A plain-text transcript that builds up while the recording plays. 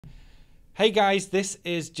Hey guys, this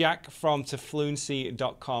is Jack from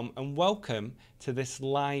tofluency.com and welcome to this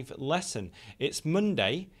live lesson. It's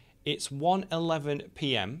Monday, it's 1:11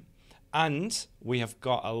 p.m. and we have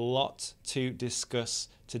got a lot to discuss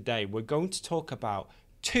today. We're going to talk about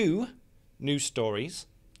two news stories.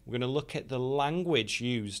 We're going to look at the language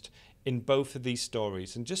used in both of these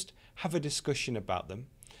stories and just have a discussion about them.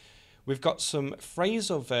 We've got some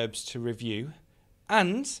phrasal verbs to review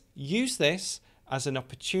and use this as an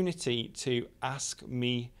opportunity to ask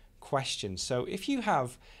me questions. So if you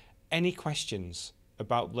have any questions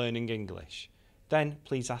about learning English, then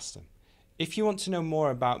please ask them. If you want to know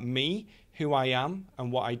more about me, who I am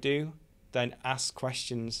and what I do, then ask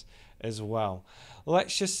questions as well.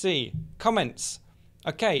 Let's just see. Comments.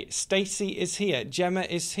 Okay, Stacy is here. Gemma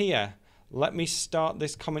is here. Let me start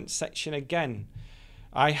this comment section again.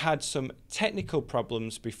 I had some technical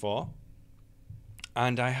problems before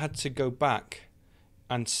and I had to go back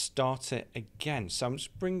and start it again. So I'm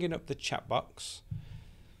just bringing up the chat box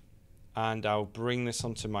and I'll bring this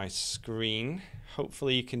onto my screen.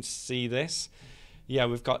 Hopefully you can see this. Yeah,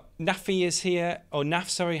 we've got Nafi is here. Oh, Naf,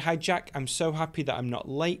 sorry. Hi, Jack. I'm so happy that I'm not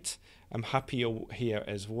late. I'm happy you're here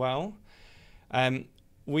as well.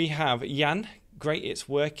 We have Jan. Great, it's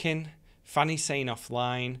working. Fanny saying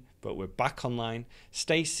offline, but we're back online.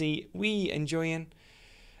 Stacy, we enjoying.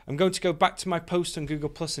 I'm going to go back to my post on Google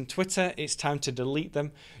Plus and Twitter. It's time to delete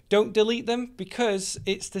them. Don't delete them because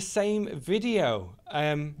it's the same video.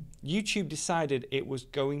 YouTube decided it was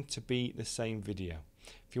going to be the same video.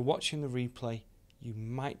 If you're watching the replay, you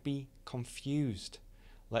might be confused.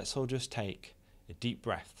 Let's all just take a deep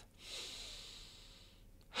breath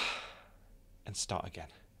and start again.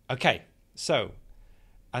 Okay, so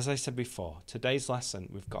as I said before, today's lesson,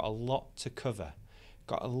 we've got a lot to cover.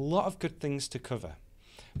 Got a lot of good things to cover.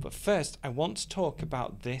 But first, I want to talk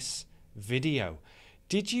about this video.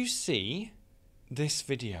 Did you see this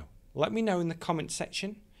video? Let me know in the comment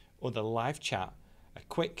section or the live chat a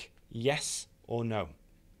quick yes or no.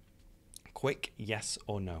 Quick yes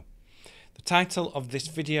or no. The title of this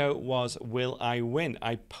video was Will I Win?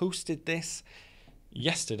 I posted this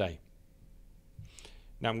yesterday.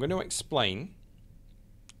 Now I'm going to explain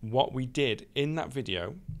what we did in that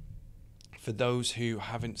video for those who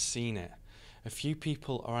haven't seen it. A few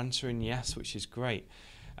people are answering yes, which is great.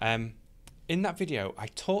 In that video, I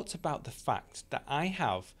talked about the fact that I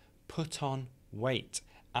have put on weight.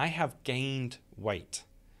 I have gained weight.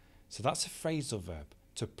 So that's a phrasal verb,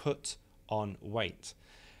 to put on weight.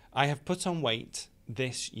 I have put on weight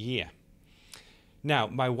this year. Now,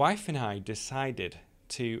 my wife and I decided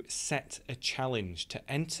to set a challenge to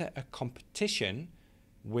enter a competition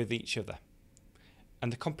with each other.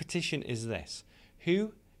 And the competition is this.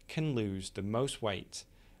 Who can lose the most weight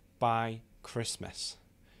by Christmas?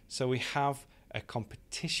 So we have a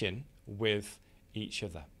competition with each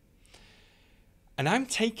other. And I'm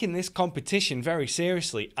taking this competition very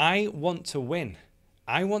seriously. I want to win.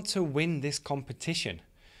 I want to win this competition.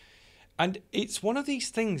 And it's one of these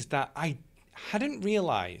things that I hadn't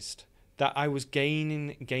realized that I was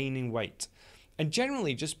gaining weight and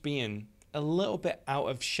generally just being a little bit out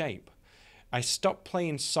of shape. I stopped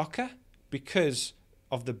playing soccer because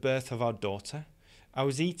of the birth of our daughter. I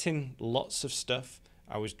was eating lots of stuff.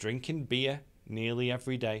 I was drinking beer nearly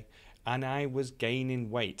every day and I was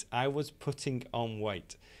gaining weight. I was putting on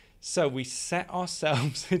weight. So we set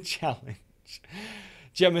ourselves a challenge.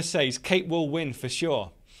 Gemma says, Kate will win for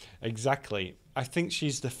sure. Exactly. I think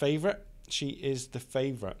she's the favourite. She is the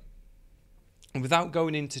favourite. And without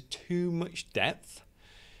going into too much depth,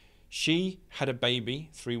 she had a baby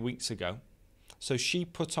 3 weeks ago. So she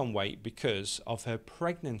put on weight because of her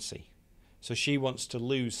pregnancy. So she wants to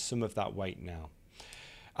lose some of that weight now.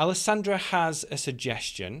 Alessandra has a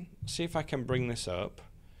suggestion. See if I can bring this up.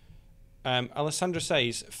 Alessandra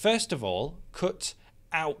says, first of all, cut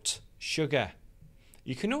out sugar.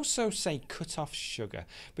 You can also say cut off sugar,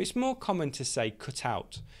 but it's more common to say cut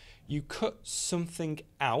out. You cut something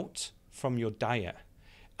out from your diet.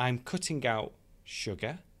 I'm cutting out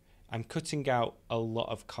sugar. I'm cutting out a lot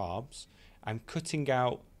of carbs. I'm cutting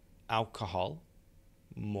out alcohol,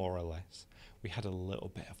 more or less. We had a little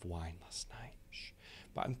bit of wine last night,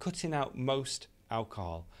 but I'm cutting out most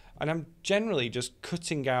alcohol. And I'm generally just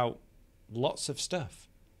cutting out lots of stuff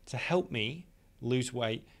to help me lose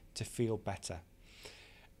weight, to feel better.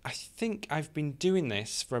 I think I've been doing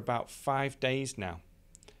this for about 5 days now.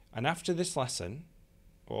 And after this lesson,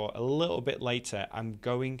 or a little bit later, I'm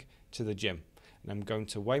going to the gym. And I'm going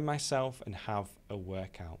to weigh myself and have a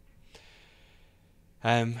workout.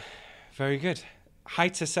 Very good.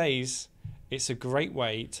 Heiter says it's a great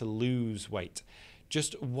way to lose weight.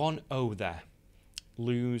 Just one O there.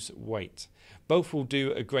 lose weight. Both will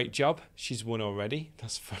do a great job. She's won already.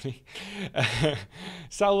 That's funny.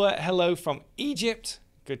 Salwa, hello from Egypt.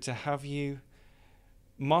 Good to have you.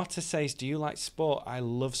 Marta says, do you like sport? I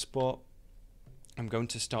love sport. I'm going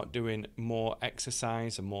to start doing more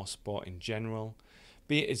exercise and more sport in general.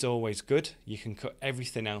 Be it is always good. You can cut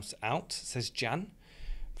everything else out, says Jan.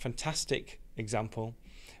 Fantastic example.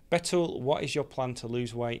 Betul, what is your plan to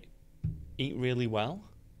lose weight? Eat really well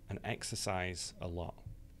and exercise a lot.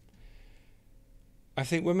 I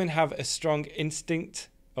think women have a strong instinct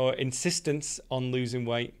or insistence on losing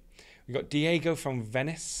weight. We've got Diego from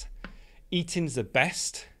Venice. Eating's the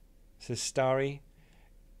best, says Starry.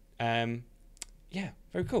 Yeah,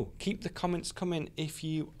 very cool. Keep the comments coming if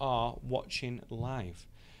you are watching live.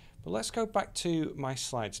 But let's go back to my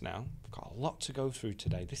slides now. I've got a lot to go through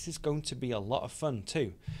today. This is going to be a lot of fun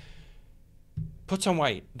too. Put on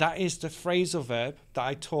weight. That is the phrasal verb that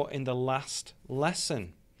I taught in the last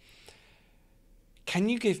lesson. Can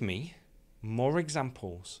you give me more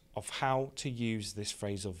examples of how to use this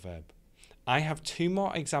phrasal verb? I have 2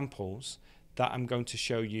 more examples that I'm going to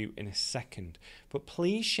show you in a second. But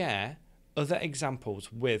please share other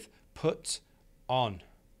examples with put on.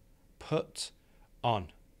 Put on.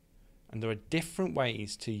 And there are different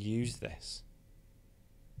ways to use this.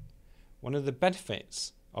 One of the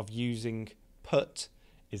benefits of using put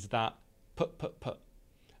is that put.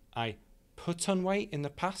 I put on weight in the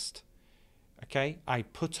past. Okay, I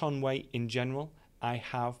put on weight in general. I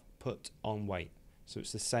have put on weight. So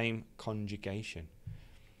it's the same conjugation.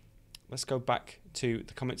 Let's go back to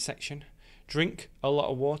the comment section. Drink a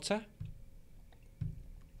lot of water.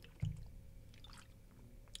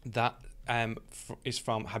 That is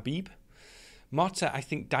from Habib. Marta, I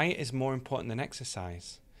think diet is more important than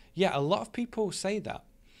exercise. Yeah, a lot of people say that.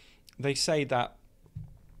 They say that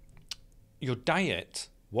your diet,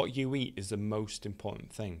 what you eat, is the most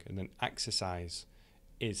important thing, and then exercise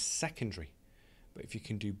is secondary. But if you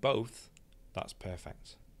can do both, that's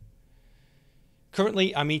perfect.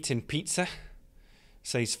 Currently, I'm eating pizza,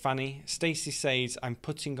 says Fanny. Stacey says, I'm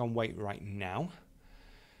putting on weight right now.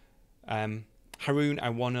 Haroon, I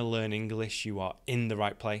want to learn English. You are in the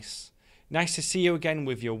right place. Nice to see you again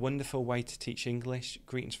with your wonderful way to teach English.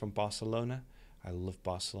 Greetings from Barcelona. I love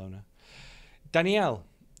Barcelona. Danielle,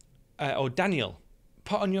 Daniel,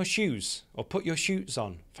 put on your shoes or put your shoes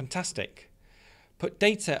on. Fantastic. Put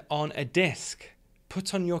data on a disk.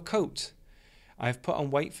 Put on your coat. I've put on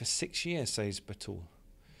weight for 6 years, says Batul.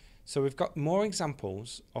 So we've got more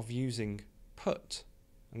examples of using put.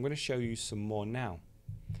 I'm going to show you some more now.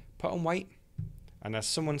 Put on weight. And as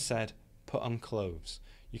someone said, put on clothes.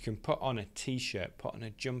 You can put on a t-shirt, put on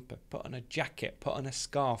a jumper, put on a jacket, put on a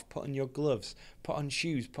scarf, put on your gloves, put on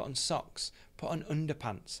shoes, put on socks, put on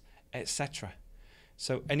underpants, etc.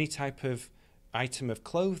 So any type of item of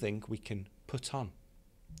clothing we can put on.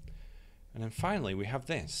 And then finally we have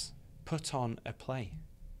this, put on a play.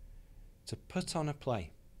 To put on a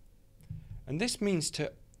play. And this means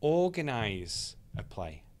to organize a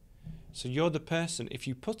play. So you're the person, if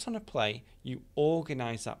you put on a play, you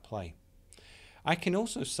organize that play. I can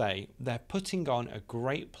also say they're putting on a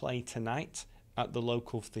great play tonight at the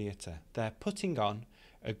local theatre. They're putting on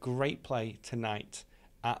a great play tonight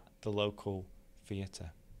at the local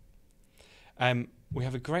theatre. We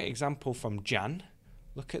have a great example from Jan.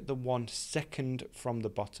 Look at the 1 second from the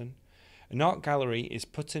bottom. An art gallery is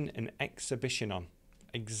putting an exhibition on.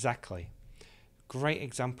 Exactly. Great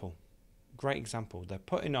example. Great example. They're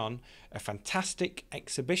putting on a fantastic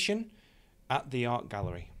exhibition at the art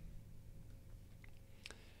gallery.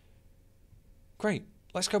 Great.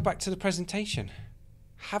 Let's go back to the presentation.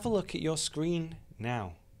 Have a look at your screen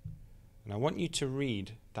now. And I want you to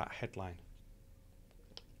read that headline.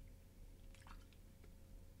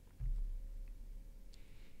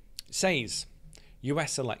 It says,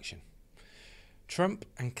 US election. Trump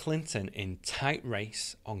and Clinton in tight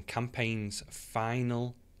race on campaign's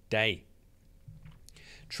final day.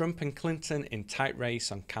 Trump and Clinton in tight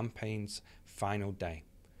race on campaign's final day.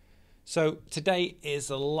 So today is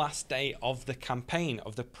the last day of the campaign,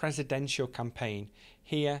 of the presidential campaign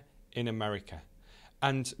here in America.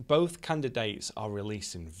 And both candidates are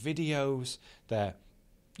releasing videos.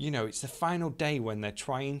 It's the final day when they're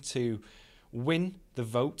trying to win the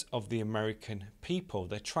vote of the American people.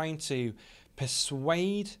 They're trying to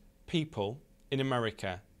persuade people in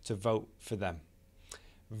America to vote for them.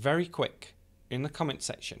 Very quick, in the comment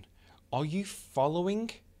section, are you following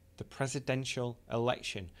the presidential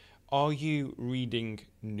election? Are you reading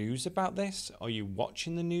news about this? Are you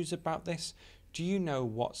watching the news about this? Do you know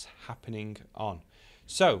what's happening on?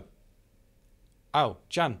 So,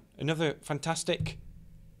 Jan, another fantastic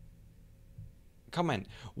comment.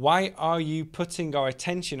 Why are you putting our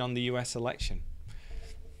attention on the US election?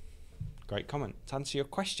 Great comment. To answer your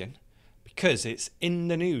question, because it's in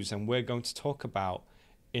the news and we're going to talk about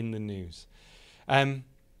in the news.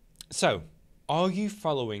 So, are you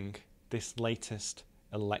following this latest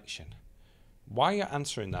election? While you're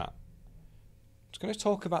answering that, I'm just going to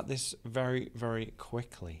talk about this very, very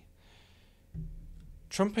quickly.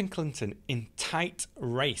 Trump and Clinton in tight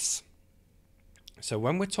race. So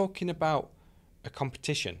when we're talking about a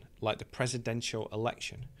competition like the presidential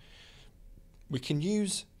election, we can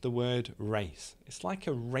use the word race. It's like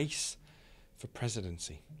a race for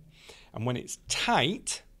presidency. And when it's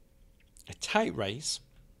tight, a tight race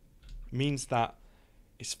means that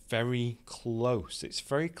it's very close. It's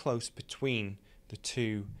very close between the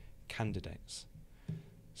two candidates.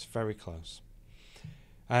 It's very close.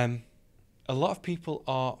 A lot of people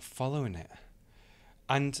are following it.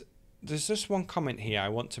 And there's just one comment here I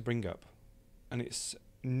want to bring up. And it's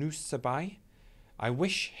Nusabai. I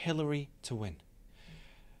wish Hillary to win.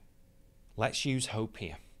 Let's use hope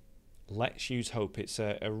here. Let's use hope. It's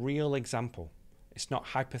a real example. It's not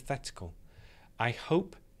hypothetical. I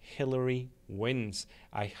hope Hillary wins.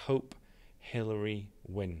 I hope Hillary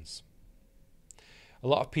wins. A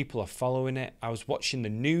lot of people are following it. I was watching the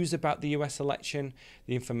news about the US election.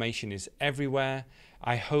 The information is everywhere.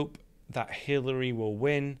 I hope that Hillary will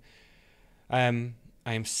win. I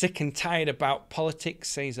am sick and tired about politics,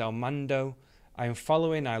 says Armando. I am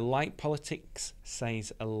following. I like politics,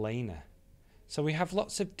 says Elena. So we have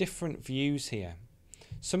lots of different views here.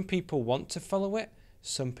 Some people want to follow it.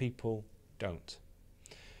 Some people don't.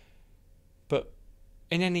 But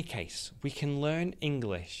in any case, we can learn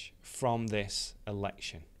English from this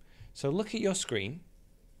election. So look at your screen.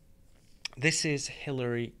 This is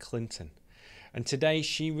Hillary Clinton. And today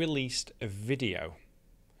she released a video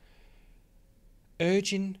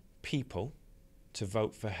urging people to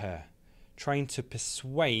vote for her, trying to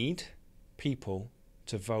persuade people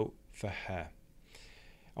to vote for her.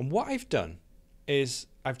 And what I've done is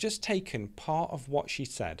I've just taken part of what she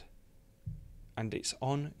said and it's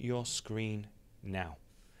on your screen now.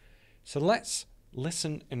 So let's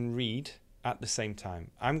listen and read at the same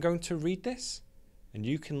time. I'm going to read this and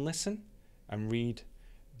you can listen and read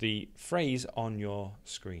the phrase on your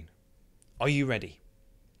screen. Are you ready?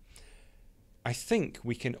 I think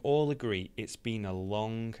we can all agree it's been a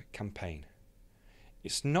long campaign.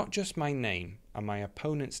 It's not just my name and my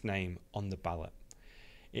opponent's name on the ballot.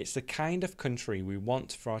 It's the kind of country we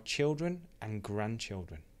want for our children and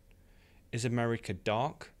grandchildren. Is America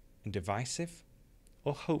dark and divisive,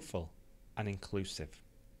 or hopeful and inclusive?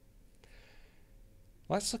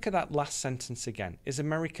 Let's look at that last sentence again. Is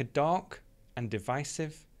America dark and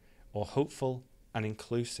divisive, or hopeful and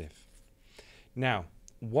inclusive? Now,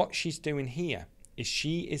 what she's doing here is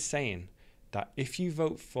she is saying that if you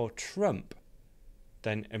vote for Trump,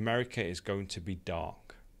 then America is going to be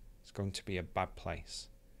dark. It's going to be a bad place.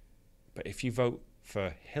 But if you vote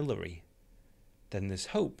for Hillary, then there's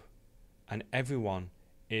hope and everyone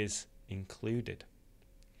is included.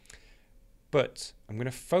 But I'm going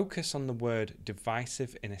to focus on the word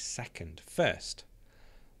divisive in a second. First,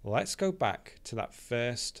 let's go back to that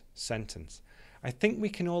first sentence. I think we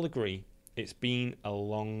can all agree it's been a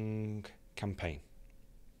long campaign.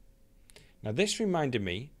 Now, this reminded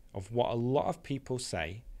me of what a lot of people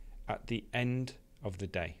say at the end of the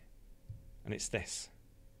day. And it's this.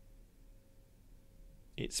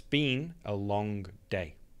 It's been a long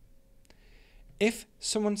day. If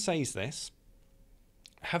someone says this,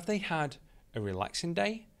 have they had a relaxing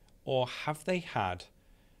day or have they had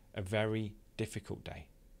a very difficult day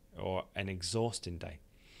or an exhausting day?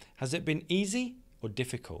 Has it been easy or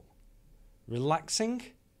difficult? Relaxing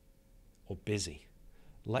or busy?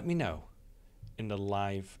 Let me know in the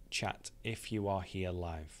live chat if you are here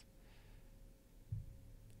live.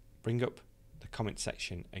 Bring up the comment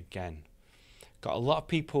section again. Got a lot of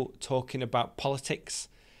people talking about politics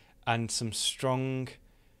and some strong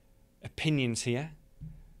opinions here.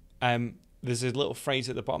 There's a little phrase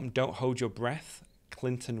at the bottom, don't hold your breath,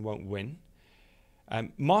 Clinton won't win.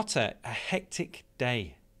 Marta, a hectic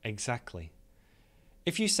day, exactly.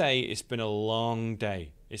 If you say it's been a long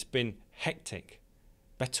day, it's been hectic.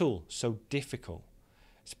 Betul, so difficult.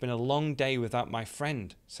 It's been a long day without my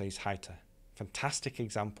friend, says Haita. Fantastic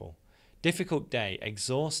example. Difficult day,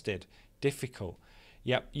 exhausted, difficult.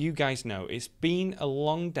 Yep, you guys know it's been a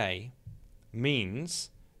long day means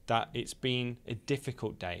that it's been a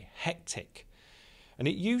difficult day, hectic. And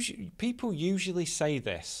people usually say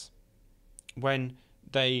this when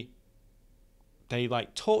they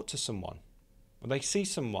like talk to someone or they see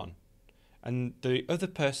someone and the other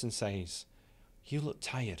person says, you look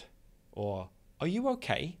tired, or are you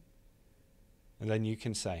okay? And then you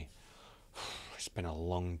can say, it's been a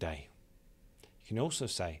long day. You can also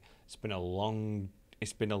say, it's been a long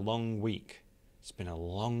week. It's been a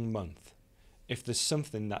long month. If there's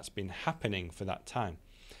something that's been happening for that time.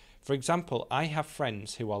 For example, I have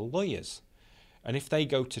friends who are lawyers, and if they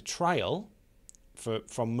go to trial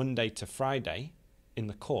from Monday to Friday in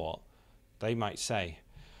the court, they might say,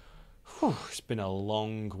 it's been a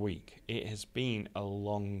long week. It has been a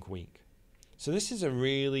long week. So this is a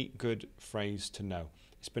really good phrase to know.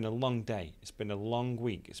 It's been a long day. It's been a long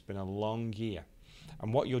week. It's been a long year.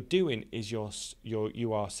 And what you're doing is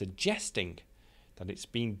you are suggesting that it's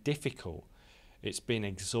been difficult. It's been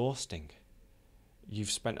exhausting.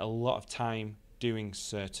 You've spent a lot of time doing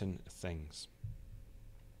certain things.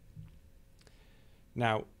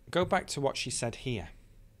 Now, go back to what she said here.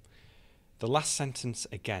 The last sentence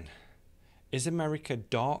again. Is America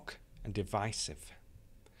dark and divisive?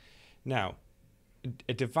 Now,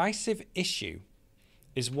 a divisive issue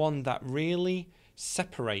is one that really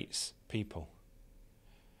separates people.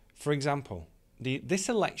 For example, this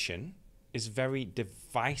election is very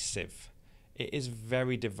divisive. It is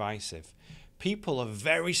very divisive. People are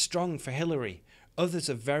very strong for Hillary. Others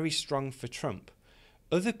are very strong for Trump.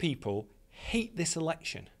 Other people hate this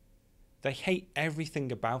election. They hate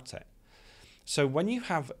everything about it. So when you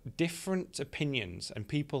have different opinions and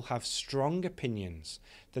people have strong opinions,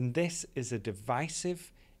 then this is a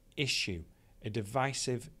divisive issue. A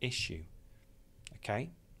divisive issue.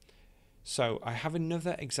 Okay? So I have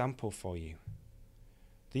another example for you.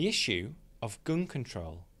 The issue of gun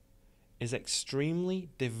control is extremely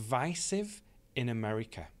divisive in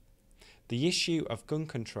America. The issue of gun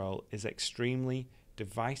control is extremely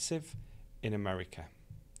divisive in America.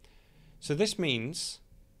 So this means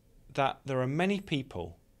that there are many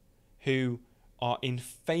people who are in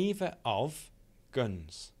favor of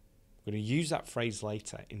guns. We're going to use that phrase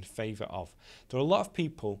later, in favor of. There are a lot of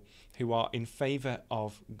people who are in favor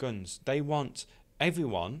of guns. They want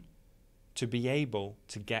everyone to be able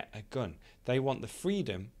to get a gun. They want the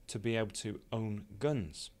freedom to be able to own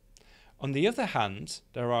guns. On the other hand,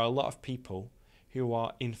 there are a lot of people who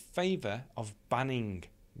are in favor of banning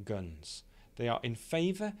guns. They are in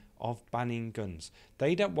favor of banning guns.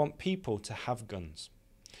 They don't want people to have guns.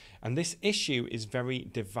 And this issue is very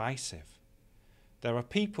divisive. There are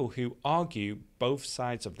people who argue both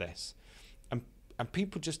sides of this. And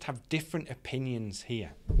people just have different opinions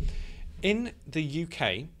here. In the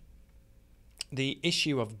UK, the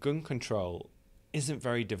issue of gun control isn't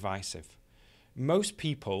very divisive. Most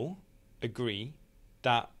people agree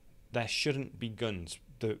that there shouldn't be guns.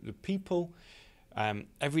 The people,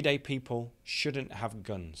 everyday people, shouldn't have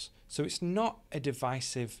guns. So it's not a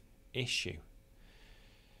divisive issue.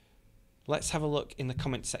 Let's have a look in the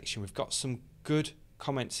comment section. We've got some good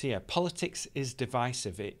comments here. Politics is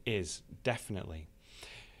divisive. It is, definitely.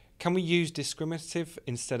 Can we use discriminative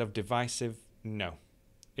instead of divisive? No.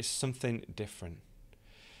 It's something different.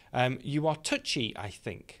 You are touchy, I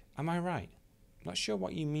think. Am I right? Not sure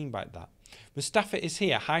what you mean by that. Mustafa is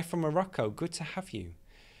here. Hi from Morocco. Good to have you.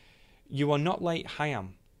 You are not late. Hi,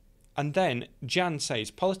 am. And then Jan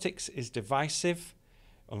says, politics is divisive.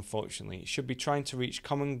 Unfortunately, it should be trying to reach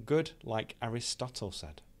common good, like Aristotle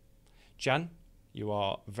said. Jan, you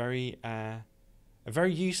are a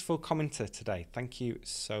very useful commenter today. Thank you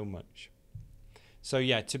so much. So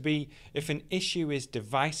yeah, if an issue is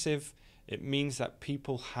divisive, it means that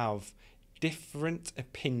people have different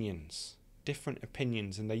opinions,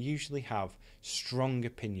 and they usually have strong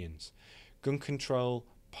opinions. Gun control,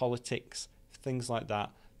 politics, things like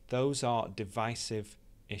that, those are divisive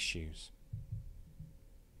issues.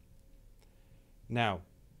 Now,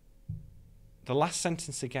 the last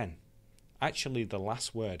sentence again, actually the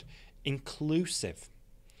last word, inclusive.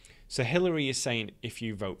 So Hillary is saying, if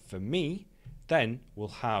you vote for me, then we'll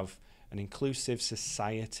have an inclusive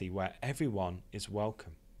society where everyone is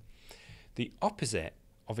welcome. The opposite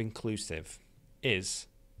of inclusive is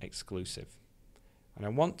exclusive. And I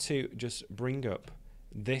want to just bring up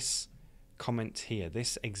this comment here,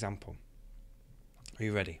 this example. Are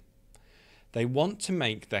you ready? They want to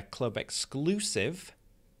make their club exclusive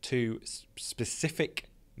to specific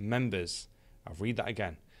members. I'll read that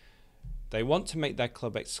again. They want to make their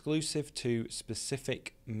club exclusive to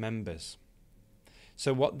specific members.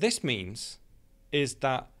 So what this means is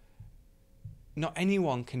that not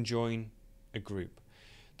anyone can join a group.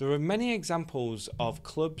 There are many examples of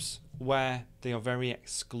clubs where they are very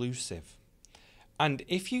exclusive. And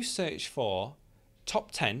if you search for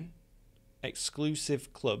top 10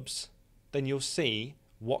 exclusive clubs, then you'll see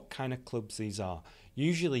what kind of clubs these are.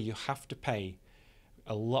 Usually you have to pay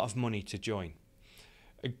a lot of money to join.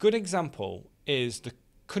 A good example is the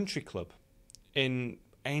country club in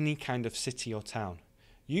any kind of city or town.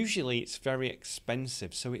 Usually it's very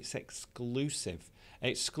expensive, so it's exclusive.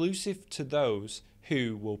 Exclusive to those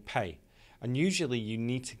who will pay. And usually you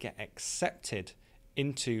need to get accepted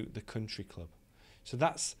into the country club. So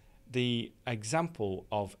that's the example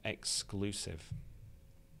of exclusive.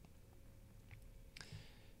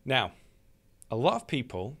 Now, a lot of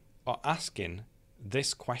people are asking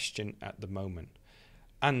this question at the moment,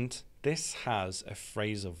 and this has a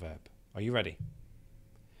phrasal verb. Are you ready?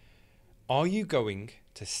 Are you going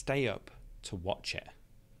to stay up to watch it?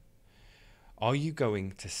 Are you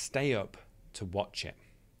going to stay up to watch it?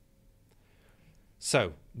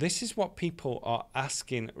 So this is what people are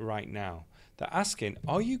asking right now. They're asking,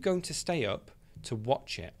 are you going to stay up to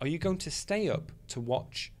watch it? Are you going to stay up to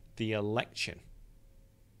watch the election?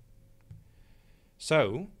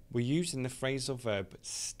 So we're using the phrasal verb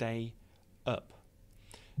stay up.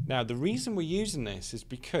 Now the reason we're using this is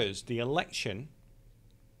because the election,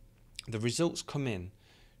 the results come in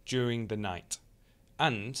during the night.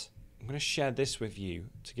 And I'm going to share this with you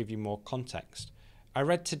to give you more context. I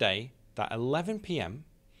read today that 11 p.m.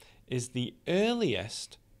 is the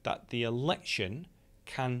earliest that the election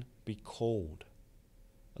can be called.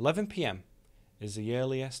 11 p.m. is the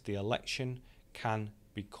earliest the election can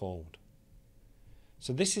be called.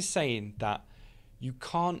 So this is saying that you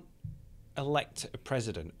can't elect a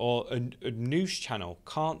president, or a news channel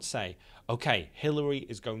can't say, okay, Hillary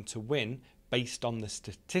is going to win based on the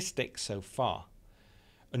statistics so far,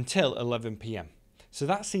 until 11 p.m. So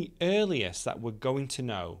that's the earliest that we're going to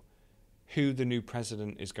know who the new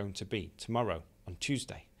president is going to be tomorrow on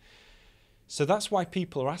Tuesday. So that's why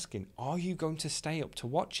people are asking, are you going to stay up to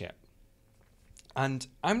watch it? And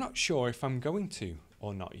I'm not sure if I'm going to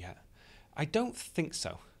or not yet. I don't think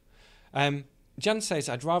so. Jan says,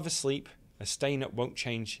 I'd rather sleep as staying up won't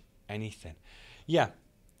change anything. Yeah,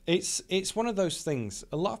 it's one of those things.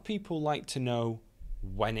 A lot of people like to know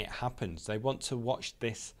when it happens. They want to watch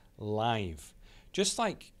this live. Just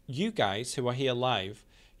like you guys who are here live,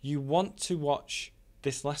 you want to watch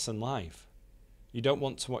this lesson live. You don't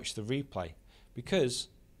want to watch the replay because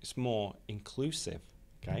it's more inclusive,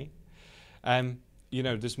 okay? You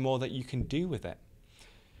know, there's more that you can do with it.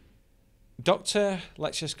 Doctor,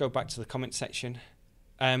 let's just go back to the comment section.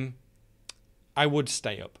 I would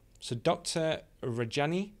stay up. So Dr.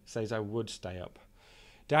 Rajani says I would stay up.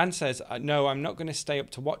 Dan says, no, I'm not going to stay up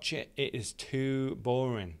to watch it. It is too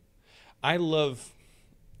boring. I love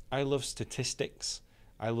statistics.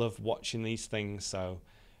 I love watching these things. So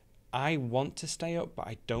I want to stay up, but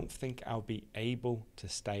I don't think I'll be able to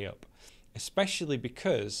stay up. Especially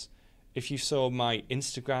because if you saw my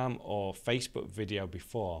Instagram or Facebook video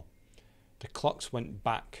before, the clocks went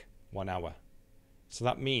back 1 hour. So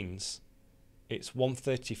that means it's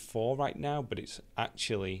 1:34 right now, but it's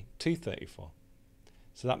actually 2:34.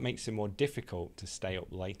 So that makes it more difficult to stay up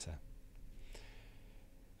later.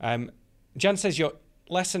 Jan says your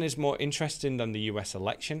lesson is more interesting than the US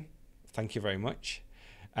election. Thank you very much.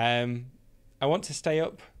 I want to stay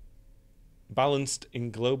up balanced in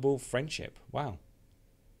global friendship. Wow,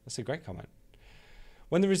 that's a great comment.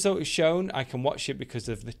 When the result is shown, I can watch it because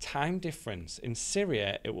of the time difference. In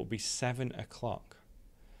Syria, it will be 7 o'clock.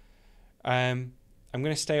 I'm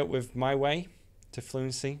going to stay up with my way to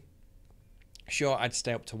fluency. Sure, I'd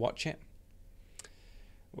stay up to watch it.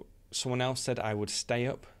 Someone else said I would stay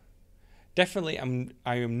up. Definitely,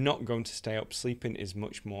 I am not going to stay up. Sleeping is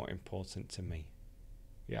much more important to me.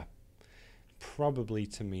 Yeah, probably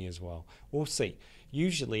to me as well. We'll see.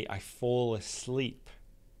 Usually, I fall asleep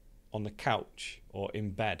on the couch or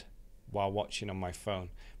in bed while watching on my phone.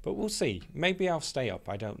 But we'll see. Maybe I'll stay up.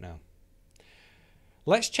 I don't know.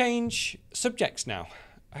 Let's change subjects now.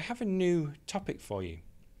 I have a new topic for you.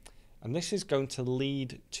 And this is going to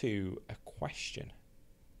lead to a question.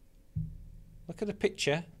 Look at the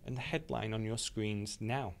picture and the headline on your screens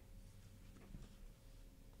now.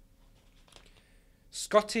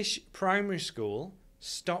 Scottish primary school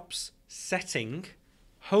stops setting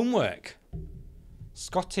homework.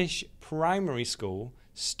 Scottish primary school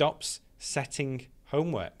stops setting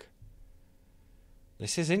homework.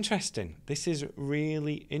 This is interesting. This is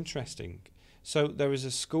really interesting. So there is a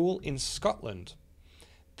school in Scotland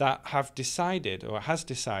that has decided,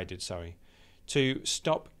 to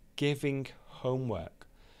stop giving homework.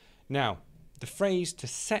 Now, the phrase to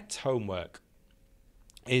set homework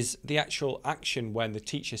is the actual action when the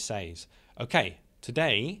teacher says, okay,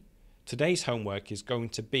 today's homework is going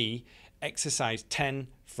to be exercise 10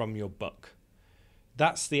 from your book.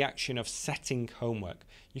 That's the action of setting homework.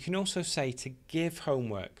 You can also say to give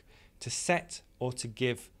homework, to set or to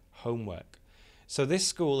give homework. So this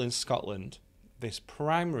school in Scotland this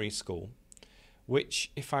primary school,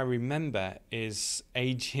 which, if I remember, is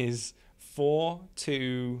ages 4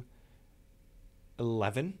 to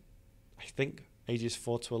 11, I think, ages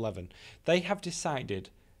 4 to 11. They have decided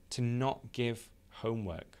to not give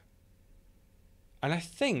homework. And I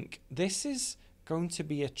think this is going to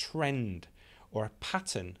be a trend or a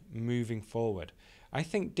pattern moving forward. I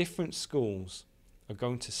think different schools are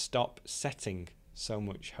going to stop setting so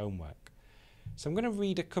much homework. So I'm going to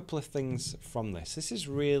read a couple of things from this. This is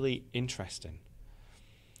really interesting.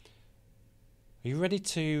 Are you ready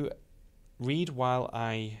to read while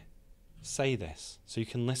I say this, so you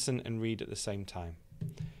can listen and read at the same time?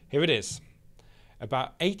 Here it is.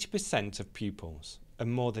 About 80% of pupils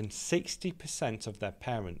and more than 60% of their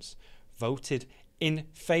parents voted in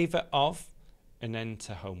favour of an end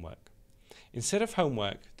to homework. Instead of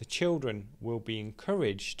homework, the children will be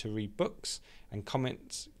encouraged to read books and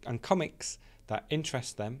comics that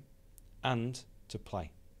interest them and to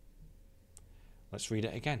play. Let's read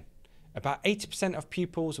it again. About 80% of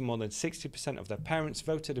pupils and more than 60% of their parents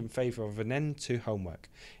voted in favour of an end to homework.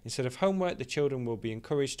 Instead of homework, the children will be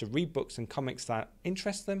encouraged to read books and comics that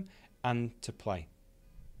interest them and to play.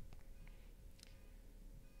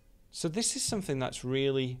 So this is something that's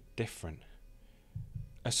really different.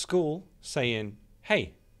 A school saying,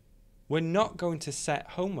 hey, we're not going to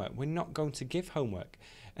set homework, we're not going to give homework.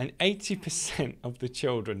 And 80% of the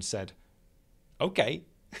children said, okay,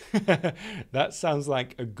 that sounds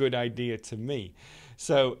like a good idea to me.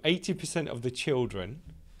 So 80% of the children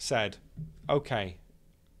said, okay,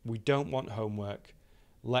 we don't want homework,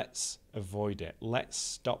 let's avoid it, let's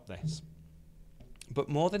stop this. But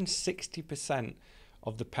more than 60%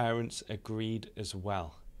 of the parents agreed as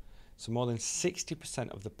well. So more than 60%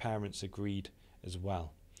 of the parents agreed as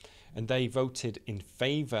well. And they voted in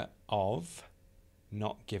favour of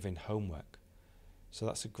not giving homework. So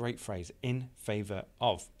that's a great phrase, in favour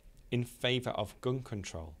of. In favour of gun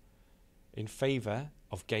control. In favour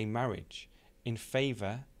of gay marriage. In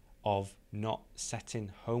favour of not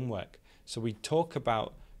setting homework. So we talk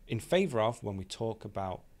about in favour of when we talk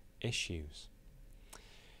about issues.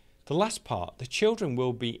 The last part, the children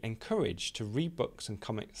will be encouraged to read books and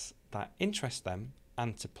comics that interest them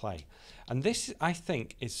and to play. And this, I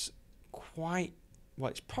think, is quite,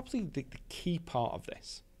 well, it's probably the key part of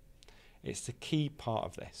this. It's the key part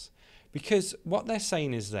of this. Because what they're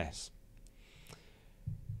saying is this.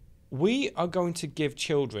 We are going to give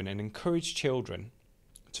children and encourage children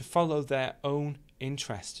to follow their own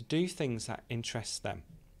interests, to do things that interest them.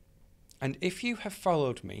 And if you have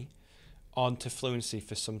followed me on to Fluency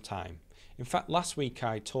for some time, in fact, last week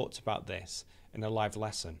I talked about this in a live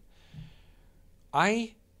lesson.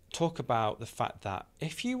 I talk about the fact that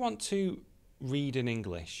if you want to read in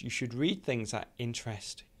English, you should read things that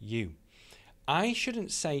interest you. I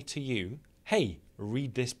shouldn't say to you, hey,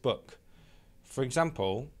 read this book. For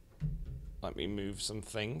example, let me move some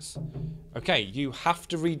things. Okay, you have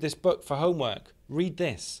to read this book for homework. Read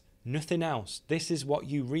this, nothing else. This is what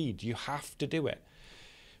you read. You have to do it.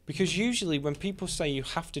 Because usually when people say you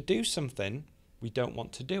have to do something, we don't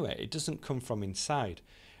want to do it. It doesn't come from inside.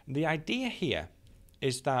 And the idea here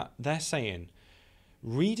is that they're saying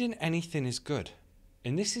reading anything is good.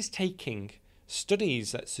 And this is taking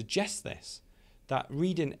studies that suggest this, that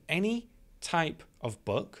reading any type of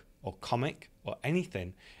book or comic or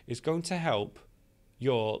anything is going to help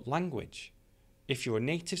your language if you're a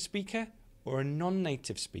native speaker or a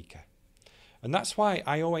non-native speaker. And that's why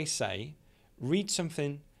I always say read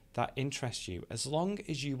something that interests you. As long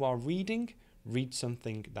as you are reading, read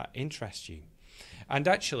something that interests you. And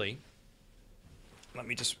actually, let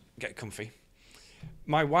me just get comfy.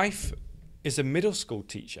 My wife is a middle school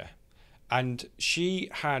teacher, and she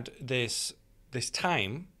had this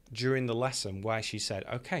time during the lesson where she said,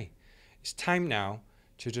 okay, it's time now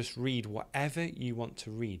to just read whatever you want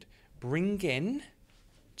to read. Bring in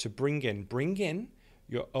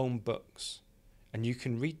your own books, and you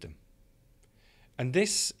can read them. And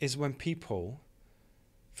this is when people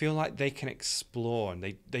feel like they can explore,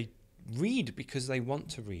 and they read because they want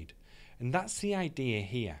to read. And that's the idea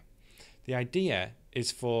here. The idea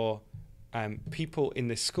is for people in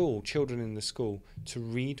the school, children in the school, to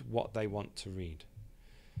read what they want to read.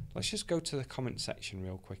 Let's just go to the comment section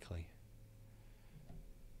real quickly.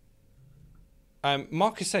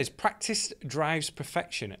 Marcus says, practice drives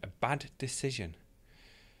perfection, a bad decision.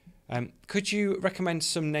 Could you recommend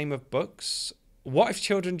some name of books? What if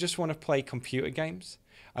children just want to play computer games?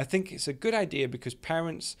 I think it's a good idea because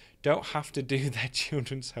parents don't have to do their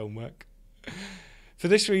children's homework. For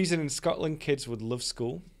this reason, in Scotland, kids would love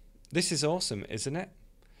school. This is awesome, isn't it?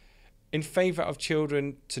 In favour of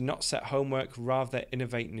children to not set homework, rather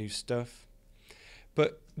innovate new stuff.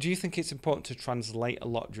 But do you think it's important to translate a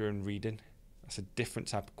lot during reading? That's a different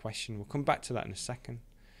type of question. We'll come back to that in a second.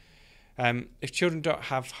 If children don't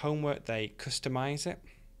have homework, they customize it.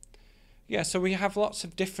 Yeah, so we have lots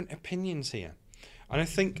of different opinions here. And I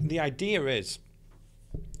think the idea is,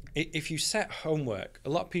 if you set homework, a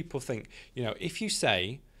lot of people think, if you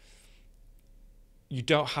say you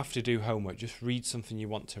don't have to do homework, just read something you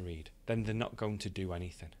want to read, then they're not going to do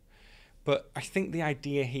anything. But I think the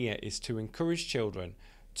idea here is to encourage children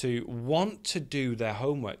to want to do their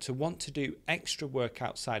homework, to want to do extra work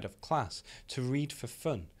outside of class, to read for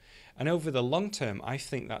fun. And over the long term, I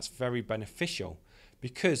think that's very beneficial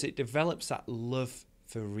because it develops that love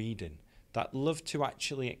for reading, that love to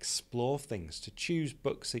actually explore things, to choose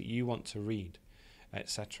books that you want to read,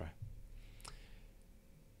 etc.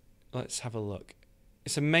 Let's have a look.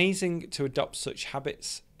 It's amazing to adopt such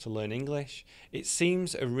habits to learn English. It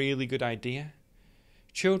seems a really good idea.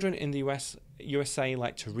 Children in the USA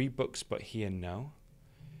like to read books, but here no.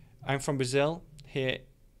 I'm from Brazil. Here,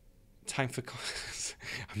 time for...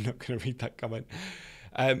 I'm not going to read that comment.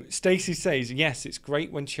 Stacey says, yes, it's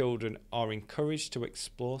great when children are encouraged to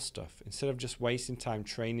explore stuff instead of just wasting time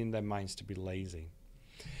training their minds to be lazy.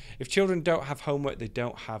 If children don't have homework, they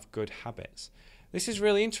don't have good habits. This is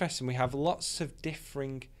really interesting. We have lots of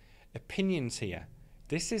differing opinions here.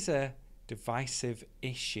 This is a divisive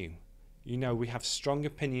issue. We have strong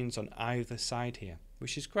opinions on either side here,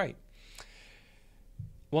 which is great.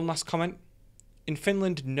 One last comment. In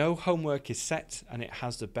Finland, no homework is set and it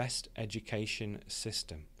has the best education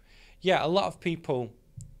system. Yeah, a lot of people,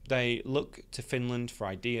 they look to Finland for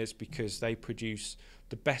ideas because they produce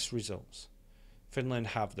the best results. Finland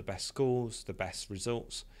have the best schools, the best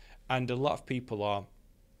results, and a lot of people are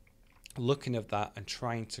looking at that and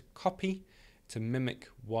trying to copy, to mimic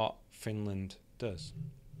what Finland does.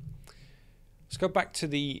 Let's go back to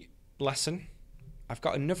the lesson. I've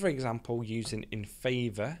got another example using in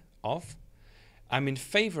favour of. I'm in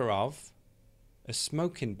favour of a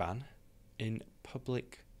smoking ban in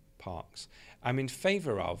public parks. I'm in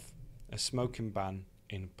favour of a smoking ban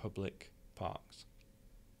in public parks.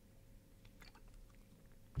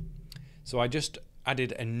 So I just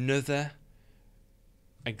added another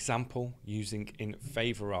example using in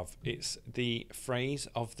favour of. It's the phrase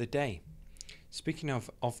of the day. Speaking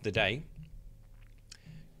of the day,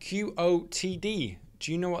 QOTD.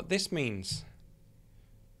 Do you know what this means?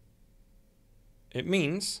 It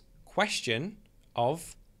means question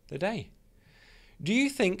of the day. Do you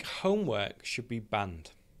think homework should be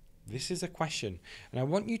banned? This is a question, and I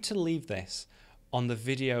want you to leave this on the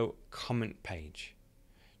video comment page.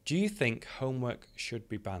 Do you think homework should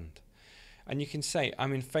be banned? And you can say,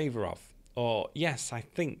 I'm in favour of, or yes, I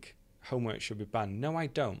think homework should be banned. No, I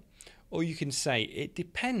don't. Or you can say, it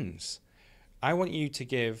depends. I want you to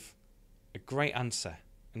give a great answer.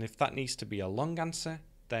 And if that needs to be a long answer,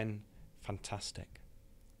 then fantastic.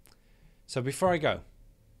 So before I go,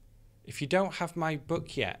 if you don't have my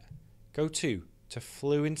book yet, go to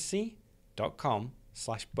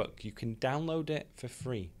fluency.com/book. You can download it for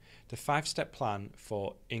free. The 5-step plan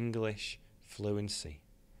for English fluency.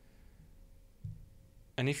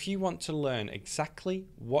 And if you want to learn exactly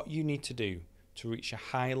what you need to do to reach a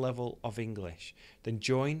high level of English, then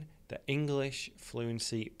join the English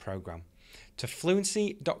Fluency program to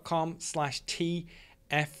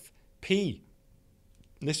fluency.com/TFP.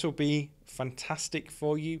 This will be fantastic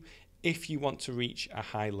for you if you want to reach a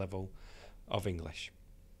high level of English.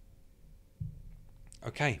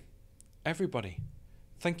 Okay, everybody,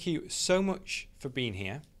 thank you so much for being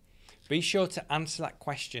here. Be sure to answer that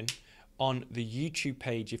question on the YouTube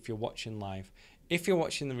page if you're watching live. If you're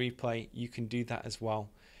watching the replay, you can do that as well.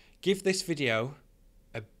 Give this video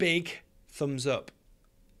a big thumbs up.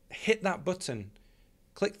 Hit that button,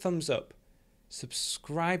 click thumbs up,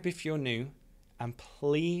 subscribe if you're new, and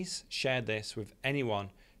please share this with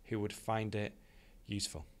anyone who would find it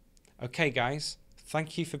useful. Okay guys,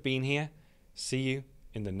 thank you for being here. See you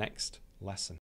in the next lesson.